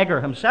of the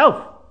beggar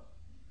himself.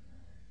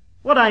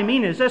 What I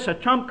mean is this: a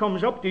tramp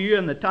comes up to you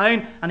in the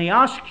town and he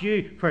asks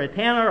you for a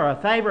tenner or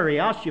a fiver, or he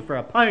asks you for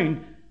a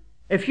pound.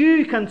 If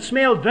you can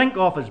smell drink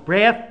off his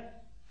breath,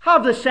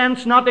 have the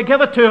sense not to give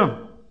it to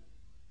him,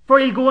 for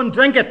he'll go and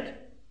drink it.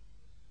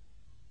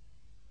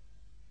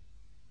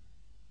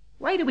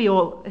 Why do we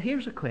all...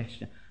 Here's a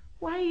question.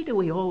 Why do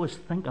we always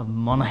think of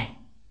money?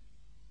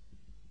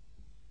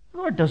 The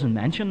Lord doesn't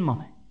mention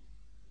money.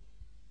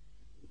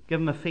 Give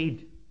him a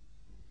feed.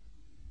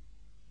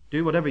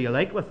 Do whatever you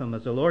like with him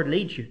as the Lord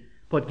leads you.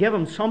 But give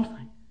him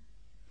something.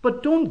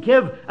 But don't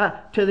give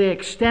to the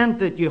extent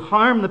that you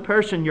harm the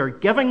person you're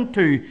giving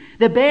to.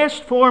 The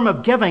best form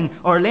of giving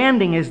or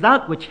lending is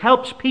that which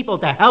helps people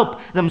to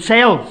help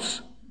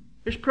themselves.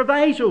 There's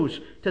provisos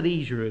to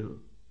these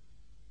rules.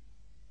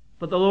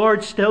 But the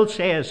Lord still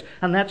says,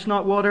 and let's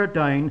not water it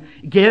down,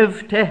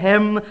 give to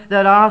him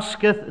that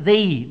asketh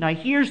thee. Now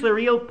here's the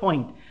real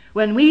point.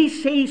 When we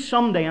see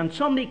somebody, and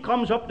somebody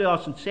comes up to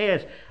us and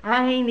says,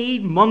 I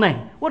need money,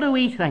 what do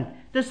we think?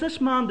 Does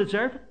this man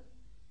deserve it?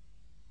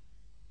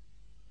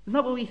 Isn't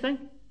that what we think?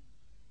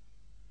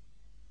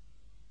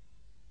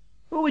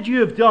 What would you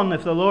have done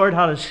if the Lord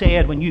had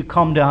said, when you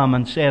come to him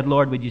and said,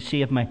 Lord, would you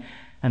save me?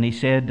 And he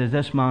said, does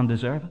this man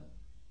deserve it?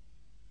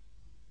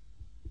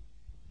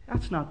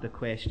 That's not the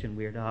question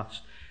we're to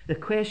ask. The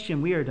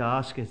question we're to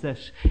ask is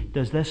this: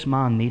 does this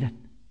man need it?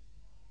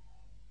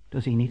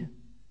 Does he need it?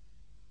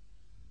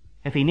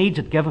 If he needs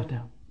it, give it to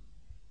him.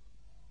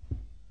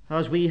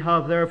 As we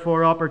have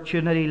therefore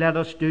opportunity, let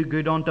us do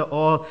good unto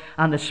all,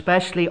 and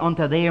especially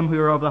unto them who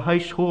are of the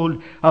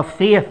household of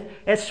faith,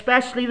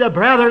 especially the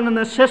brethren and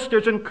the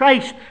sisters in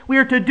Christ. We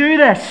are to do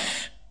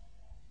this.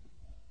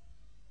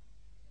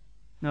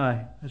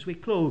 Now, as we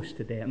close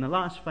today, in the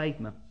last 5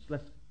 minutes,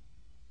 listen.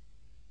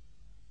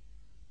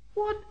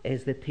 What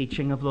is the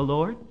teaching of the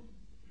Lord?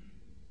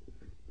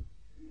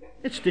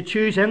 It's to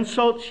choose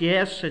insults,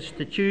 yes. It's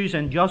to choose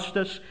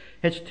injustice.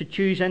 It's to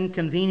choose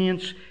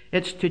inconvenience.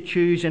 It's to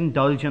choose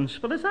indulgence.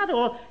 But is that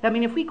all? I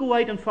mean, if we go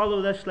out and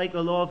follow this like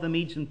the law of the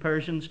Medes and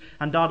Persians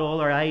and dot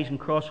all our I's and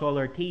cross all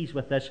our T's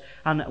with this,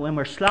 and when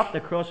we're slapped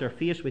across our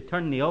face, we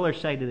turn the other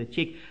side of the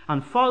cheek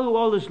and follow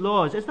all his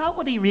laws, is that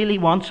what he really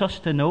wants us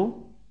to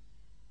know?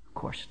 Of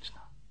course it's not.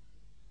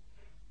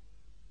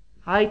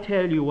 I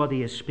tell you what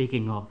he is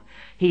speaking of.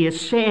 He is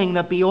saying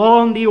that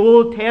beyond the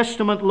Old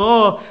Testament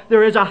law,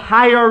 there is a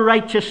higher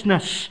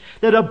righteousness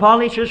that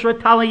abolishes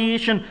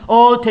retaliation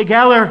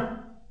altogether.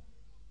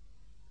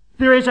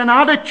 There is an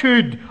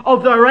attitude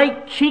of the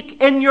right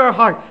cheek in your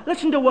heart.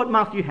 Listen to what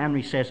Matthew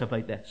Henry says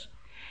about this.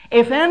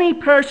 If any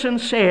person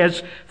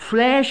says,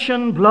 flesh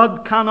and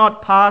blood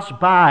cannot pass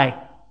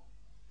by,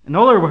 in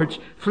other words,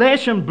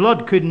 flesh and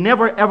blood could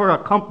never ever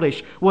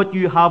accomplish what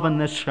you have in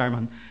this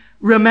sermon,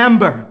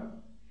 remember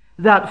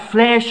that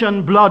flesh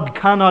and blood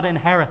cannot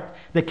inherit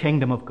the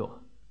kingdom of God.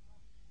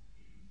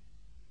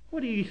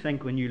 What do you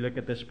think when you look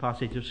at this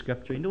passage of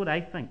Scripture? You know what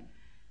I think?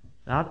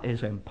 That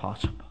is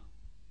impossible.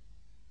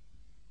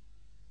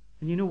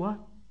 And you know what?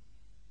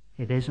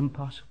 It is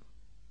impossible.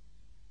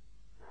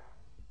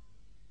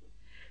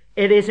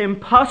 It is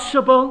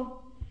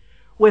impossible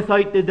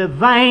without the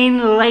divine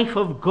life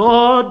of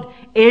God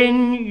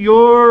in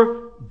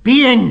your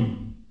being.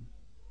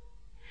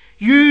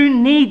 You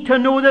need to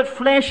know that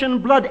flesh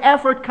and blood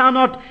effort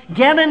cannot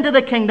get into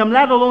the kingdom,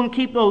 let alone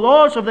keep the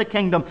laws of the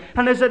kingdom.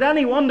 And is it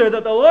any wonder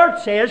that the Lord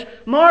says,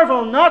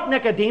 marvel not,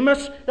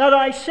 Nicodemus, that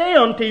I say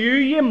unto you,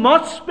 ye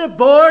must be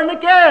born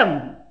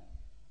again.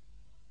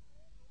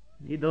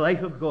 You need the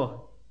life of God.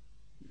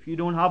 If you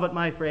don't have it,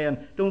 my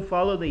friend, don't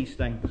follow these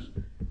things,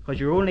 because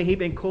you're only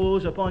heaping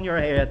coals upon your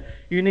head.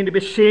 You need to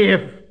be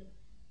saved.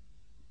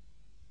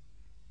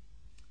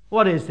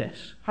 What is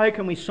this? How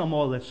can we sum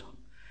all this up?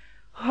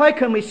 How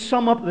can we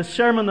sum up the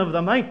Sermon of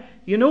the Mount?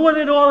 You know what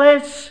it all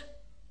is?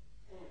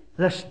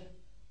 Listen.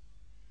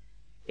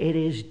 It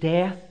is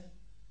death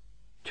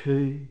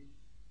to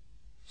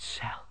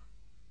self.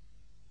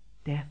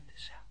 Death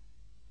to self.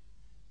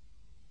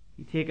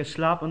 You take a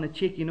slap on the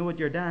cheek, you know what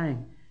you're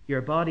dying?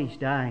 Your body's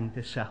dying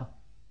to self.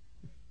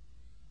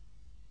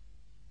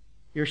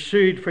 You're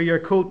sued for your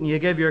coat and you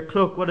give your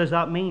cloak. What does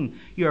that mean?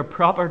 Your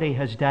property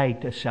has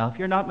died to self.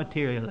 You're not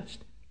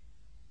materialist.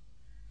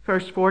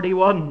 Verse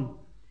 41.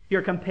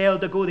 You're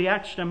compelled to go the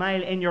extra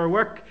mile in your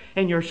work,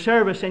 in your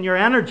service, in your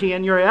energy,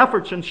 in your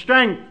efforts and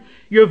strength.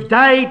 You've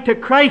died to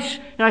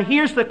Christ. Now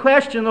here's the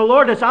question the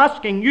Lord is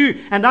asking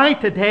you and I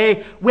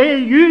today. Will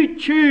you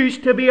choose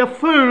to be a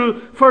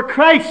fool for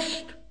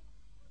Christ?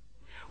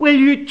 Will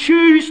you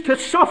choose to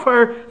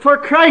suffer for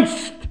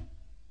Christ?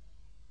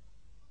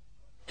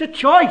 It's a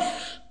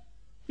choice.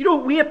 You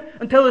don't wait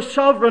until the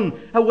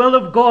sovereign will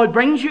of God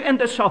brings you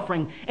into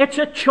suffering. It's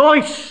a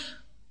choice.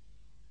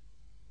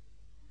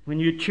 When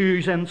you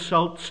choose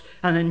insults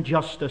and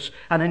injustice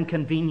and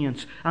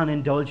inconvenience and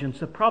indulgence,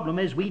 the problem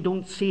is we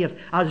don't see it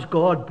as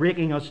God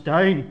breaking us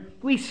down.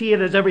 We see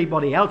it as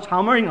everybody else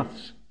hammering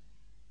us.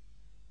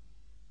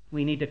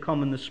 We need to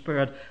come in the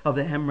spirit of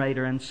the hymn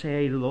writer and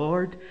say,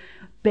 Lord,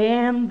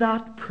 bend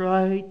that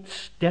proud,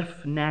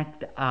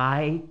 stiff-necked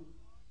eye.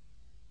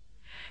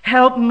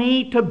 Help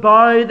me to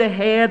bow the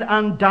head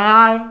and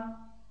die,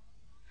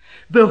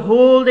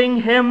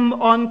 beholding him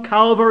on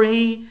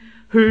Calvary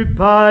who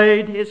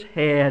bowed his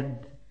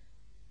head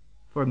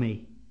for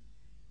me.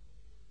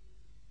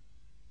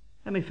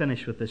 Let me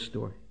finish with this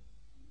story.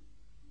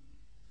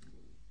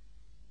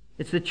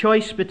 It's the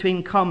choice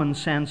between common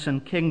sense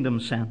and kingdom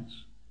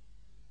sense.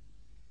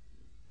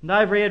 And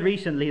I've read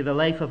recently the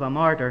life of a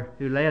martyr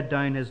who laid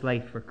down his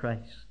life for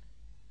Christ.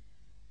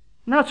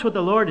 And that's what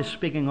the Lord is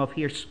speaking of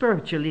here,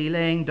 spiritually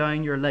laying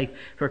down your life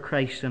for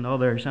Christ and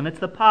others. And it's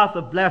the path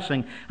of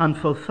blessing and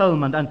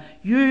fulfillment. And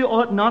you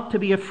ought not to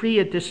be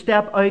afraid to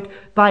step out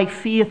by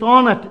faith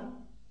on it.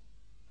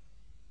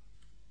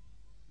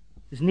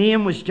 His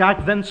name was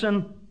Jack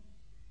Vinson.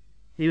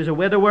 He was a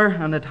widower,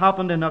 and it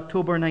happened in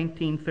October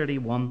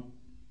 1931.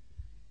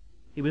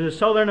 He was a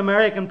Southern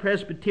American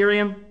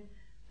Presbyterian,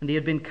 and he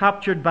had been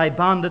captured by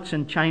bandits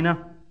in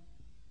China.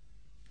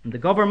 And the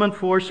government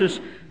forces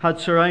had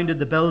surrounded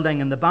the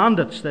building, and the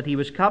bandits that he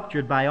was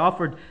captured by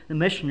offered the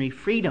missionary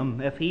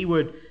freedom if he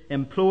would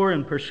implore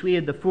and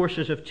persuade the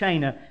forces of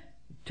China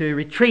to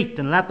retreat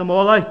and let them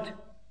all out.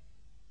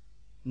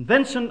 And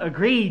Vincent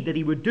agreed that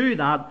he would do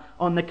that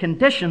on the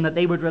condition that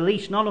they would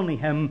release not only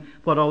him,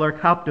 but all their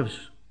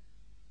captives.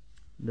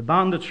 The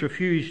bandits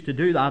refused to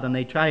do that, and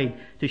they tried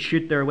to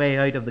shoot their way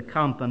out of the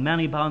camp, and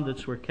many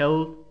bandits were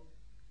killed.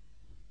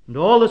 And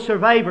all the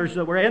survivors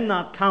that were in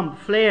that camp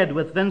fled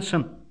with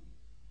Vincent.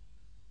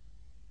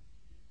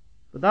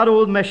 But that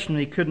old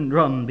missionary couldn't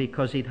run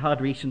because he'd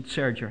had recent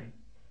surgery.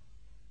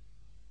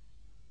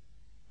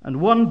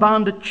 And one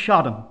bandit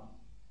shot him.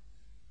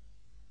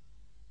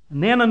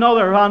 And then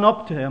another ran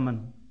up to him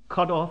and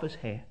cut off his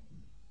head.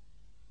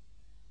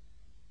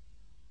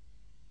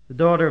 The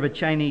daughter of a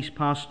Chinese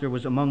pastor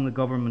was among the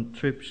government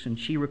troops, and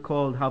she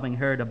recalled having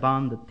heard a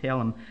bandit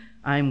tell him,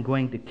 "I'm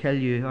going to kill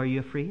you. Are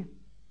you afraid?"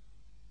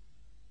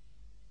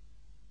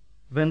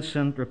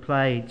 Vincent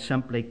replied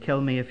simply, "Kill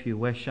me if you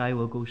wish. I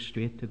will go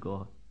straight to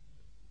God."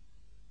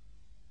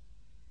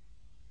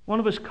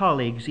 One of his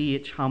colleagues,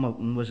 E.H.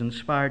 Hamilton, was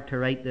inspired to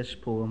write this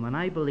poem, and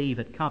I believe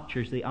it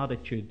captures the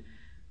attitude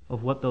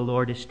of what the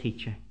Lord is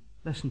teaching.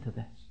 Listen to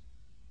this.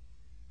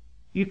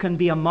 You can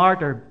be a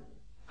martyr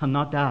and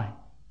not die.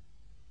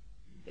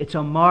 It's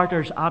a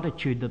martyr's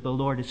attitude that the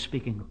Lord is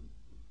speaking of.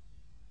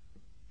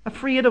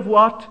 Afraid of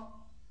what?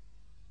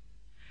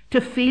 To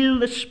feel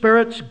the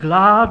Spirit's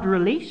glad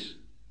release?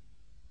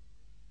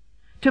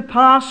 To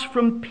pass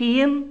from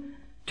pain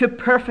to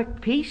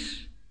perfect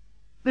peace?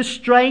 The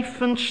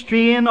strife and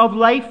strain of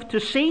life to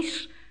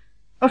cease?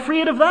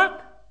 Afraid of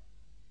that?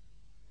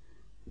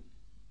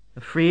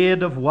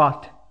 Afraid of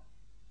what?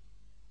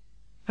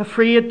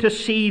 Afraid to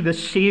see the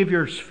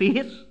Saviour's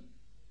face?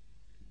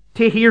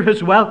 To hear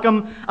His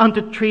welcome and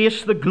to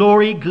trace the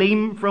glory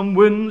gleam from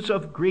wounds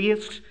of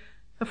grace?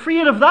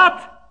 Afraid of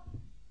that?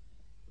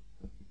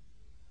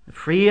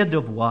 Afraid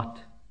of what?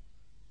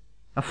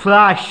 A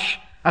flash,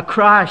 a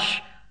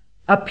crash,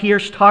 a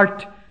pierced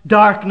heart,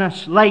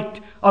 darkness,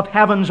 light of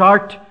heaven's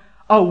art,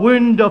 a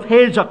wound of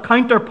His, a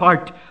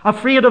counterpart.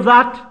 Afraid of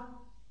that?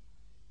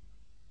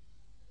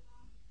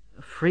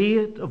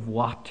 Afraid of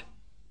what?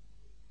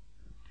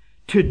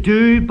 To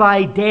do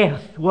by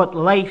death what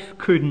life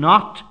could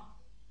not?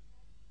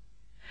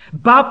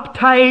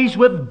 Baptize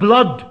with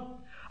blood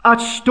a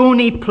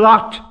stony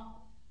plot,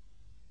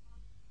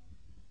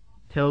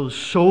 till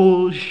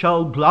souls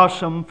shall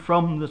blossom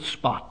from the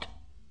spot.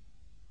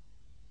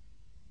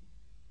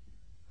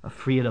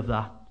 Afraid of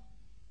that?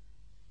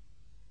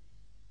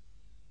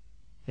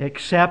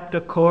 Except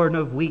a corn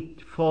of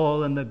wheat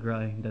fall in the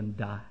ground and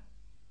die,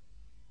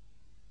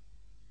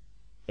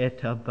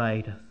 it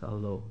abideth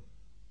alone.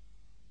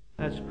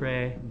 Let's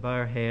pray, bow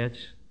our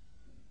heads.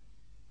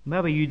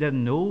 Maybe you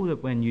didn't know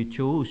that when you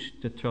chose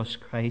to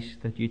trust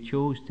Christ, that you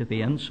chose to be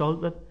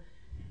insulted.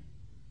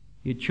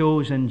 You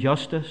chose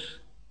injustice.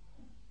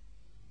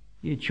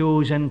 You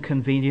chose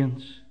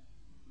inconvenience.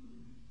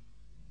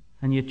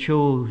 And you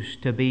chose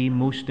to be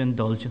most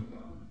indulgent.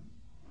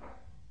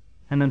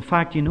 And in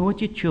fact, you know what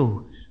you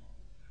chose?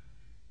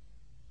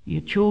 You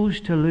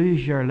chose to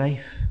lose your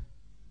life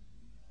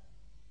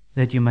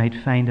that you might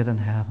find it in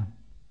heaven.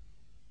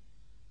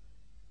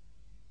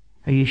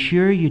 Are you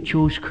sure you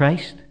chose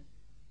Christ?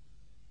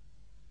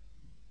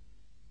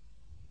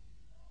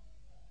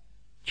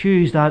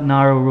 Choose that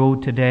narrow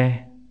road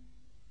today,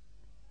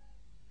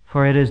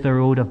 for it is the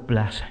road of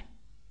blessing.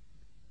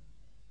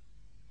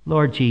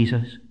 Lord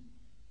Jesus,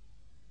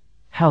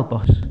 help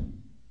us.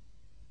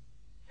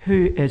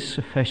 Who is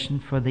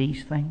sufficient for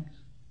these things?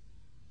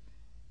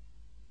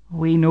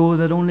 We know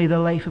that only the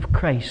life of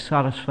Christ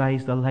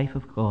satisfies the life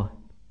of God.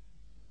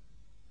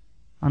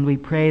 And we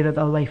pray that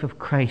the life of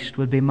Christ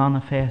would be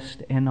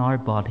manifest in our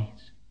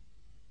bodies.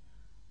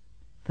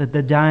 That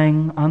the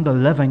dying and the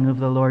living of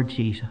the Lord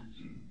Jesus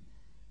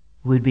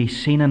would be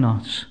seen in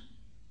us.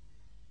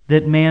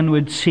 That men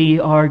would see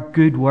our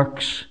good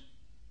works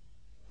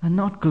and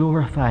not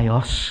glorify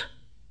us,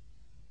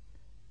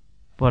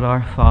 but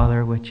our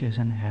Father which is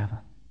in heaven.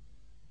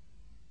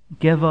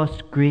 Give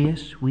us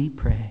grace, we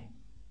pray,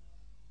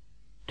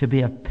 to be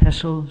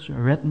epistles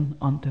written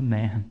unto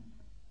men.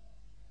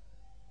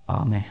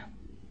 Amen.